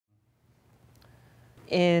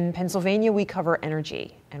In Pennsylvania, we cover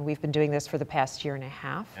energy, and we've been doing this for the past year and a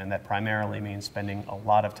half. And that primarily means spending a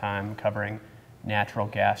lot of time covering natural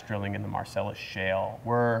gas drilling in the Marcellus Shale.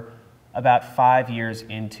 We're about 5 years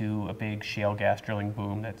into a big shale gas drilling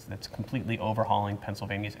boom that's completely overhauling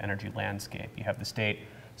Pennsylvania's energy landscape. You have the state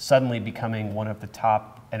suddenly becoming one of the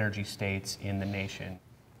top energy states in the nation.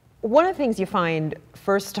 One of the things you find,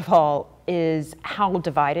 first of all, is how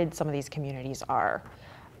divided some of these communities are.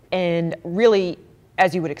 And really,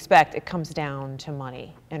 as you would expect, it comes down to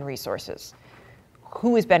money and resources.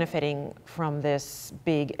 Who is benefiting from this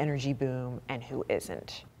big energy boom and who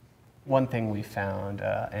isn't? One thing we found,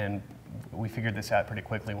 and we figured this out pretty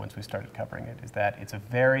quickly once we started covering it, is that it's a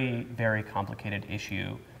very, very complicated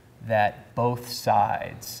issue that both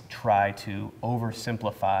sides try to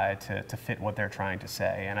oversimplify to fit what they're trying to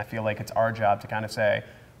say. And I feel like it's our job to kind of say,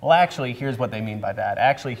 well, actually, here's what they mean by that.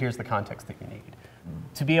 Actually, here's the context that you need.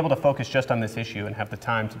 To be able to focus just on this issue and have the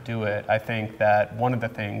time to do it, I think that one of the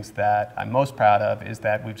things that I'm most proud of is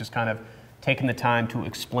that we've just kind of taken the time to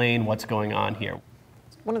explain what's going on here.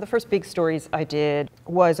 One of the first big stories I did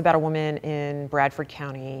was about a woman in Bradford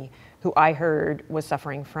County who I heard was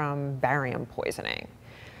suffering from barium poisoning.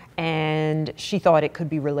 And she thought it could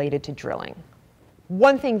be related to drilling.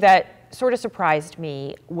 One thing that sort of surprised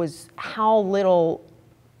me was how little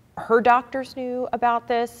her doctors knew about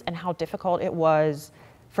this and how difficult it was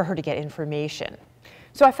for her to get information.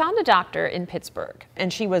 So I found a doctor in Pittsburgh,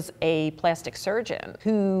 and she was a plastic surgeon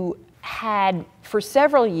who had for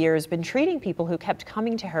several years been treating people who kept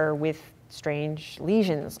coming to her with strange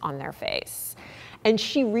lesions on their face. And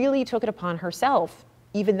she really took it upon herself,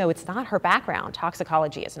 even though it's not her background,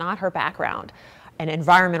 toxicology is not her background, and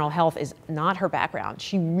environmental health is not her background.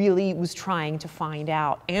 She really was trying to find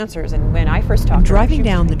out answers. And when I first talked to her, driving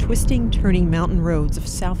down the twisting, turning mountain roads of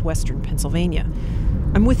southwestern Pennsylvania,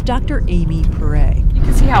 I'm with Dr. Amy Perret. You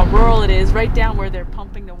can see how rural it is, right down where they're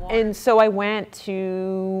pumping the water. And so I went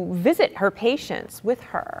to visit her patients with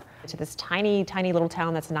her to this tiny, tiny little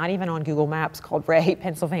town that's not even on Google Maps called Ray,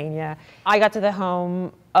 Pennsylvania. I got to the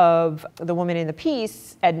home of the woman in the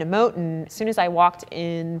piece, Edna Moten. As soon as I walked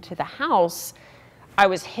into the house, I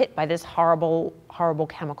was hit by this horrible, horrible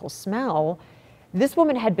chemical smell. This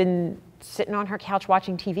woman had been sitting on her couch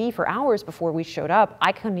watching TV for hours before we showed up.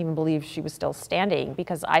 I couldn't even believe she was still standing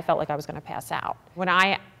because I felt like I was going to pass out. When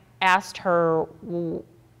I asked her, well,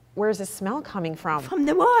 where's this smell coming from? From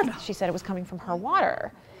the water. She said it was coming from her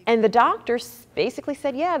water. And the doctor basically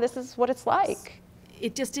said, yeah, this is what it's like.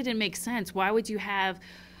 It just didn't make sense. Why would you have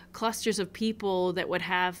clusters of people that would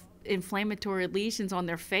have inflammatory lesions on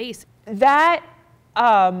their face? That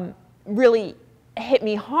really hit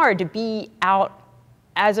me hard to be out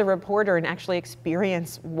as a reporter and actually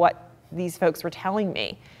experience what these folks were telling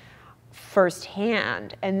me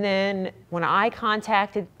firsthand. And then when I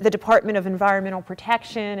contacted the Department of Environmental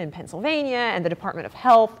Protection in Pennsylvania and the Department of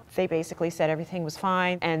Health, they basically said everything was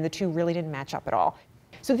fine, and the two really didn't match up at all.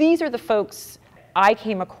 So these are the folks I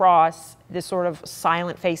came across, this sort of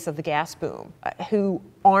silent face of the gas boom, who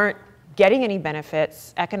aren't getting any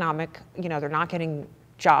benefits, economic, they're not getting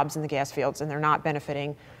jobs in the gas fields and they're not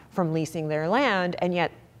benefiting from leasing their land, and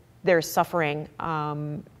yet they're suffering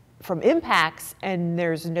from impacts, and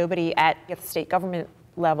there's nobody at the state government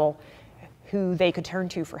level who they could turn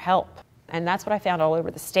to for help. And that's what I found all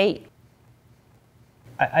over the state.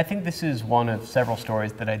 I think this is one of several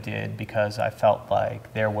stories that I did because I felt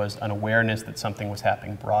like there was an awareness that something was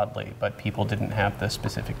happening broadly, but people didn't have the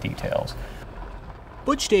specific details.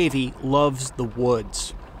 Butch Davey loves the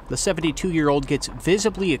woods. The 72-year-old gets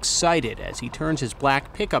visibly excited as he turns his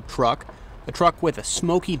black pickup truck, a truck with a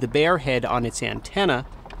Smokey the Bear head on its antenna,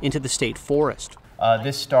 into the state forest.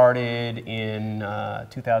 This started in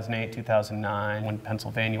 2008, 2009, when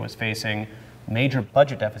Pennsylvania was facing major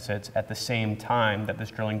budget deficits at the same time that this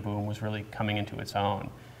drilling boom was really coming into its own.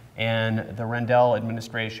 And the Rendell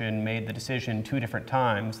administration made the decision 2 different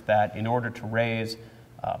times that in order to raise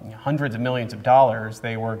hundreds of millions of dollars,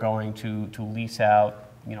 they were going to lease out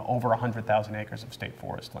over 100,000 acres of state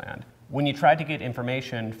forest land. When you tried to get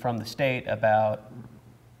information from the state about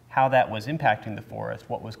how that was impacting the forest,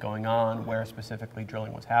 what was going on, where specifically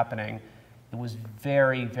drilling was happening, it was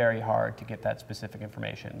very, very hard to get that specific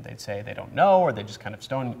information. They'd say they don't know, or they just kind of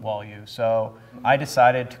stonewall you. So I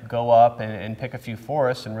decided to go up and pick a few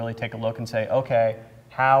forests and really take a look and say, okay,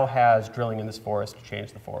 how has drilling in this forest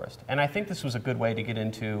changed the forest? And I think this was a good way to get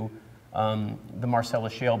into the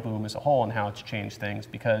Marcellus Shale boom as a whole and how it's changed things,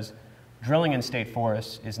 because drilling in state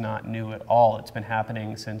forests is not new at all. It's been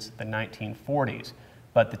happening since the 1940s.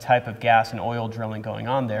 but the type of gas and oil drilling going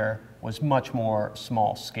on there was much more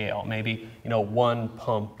small scale. Maybe, one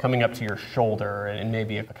pump coming up to your shoulder and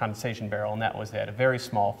maybe a condensation barrel, and that was it, a very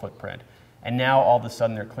small footprint. And now all of a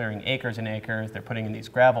sudden they're clearing acres and acres, they're putting in these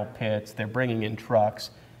gravel pits, they're bringing in trucks,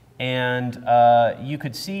 and you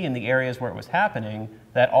could see in the areas where it was happening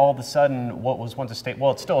that all of a sudden what was once a state,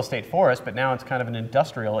 well, it's still a state forest, but now it's kind of an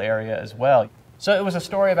industrial area as well. So it was a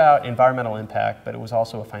story about environmental impact, but it was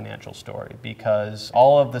also a financial story, because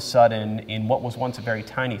all of a sudden, in what was once a very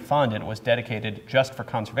tiny fund and it was dedicated just for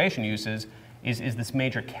conservation uses, is this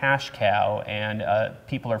major cash cow, and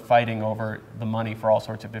people are fighting over the money for all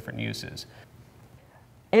sorts of different uses.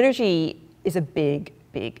 Energy is a big,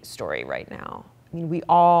 big story right now. I mean, we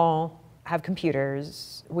all have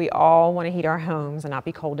computers. We all want to heat our homes and not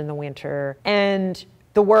be cold in the winter. And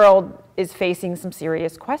the world is facing some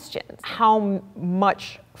serious questions. How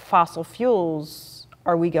much fossil fuels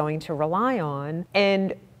are we going to rely on?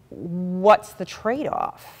 And what's the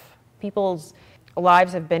trade-off? People's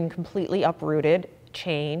lives have been completely uprooted,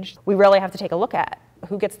 changed. We really have to take a look at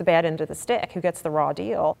who gets the bad end of the stick, who gets the raw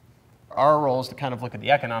deal. Our role is to kind of look at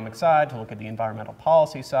the economic side, to look at the environmental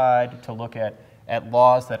policy side, to look at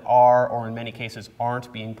laws that are, or in many cases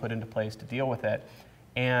aren't, being put into place to deal with it,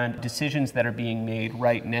 and decisions that are being made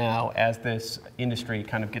right now as this industry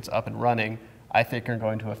kind of gets up and running, I think are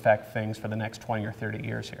going to affect things for the next 20 or 30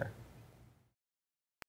 years here.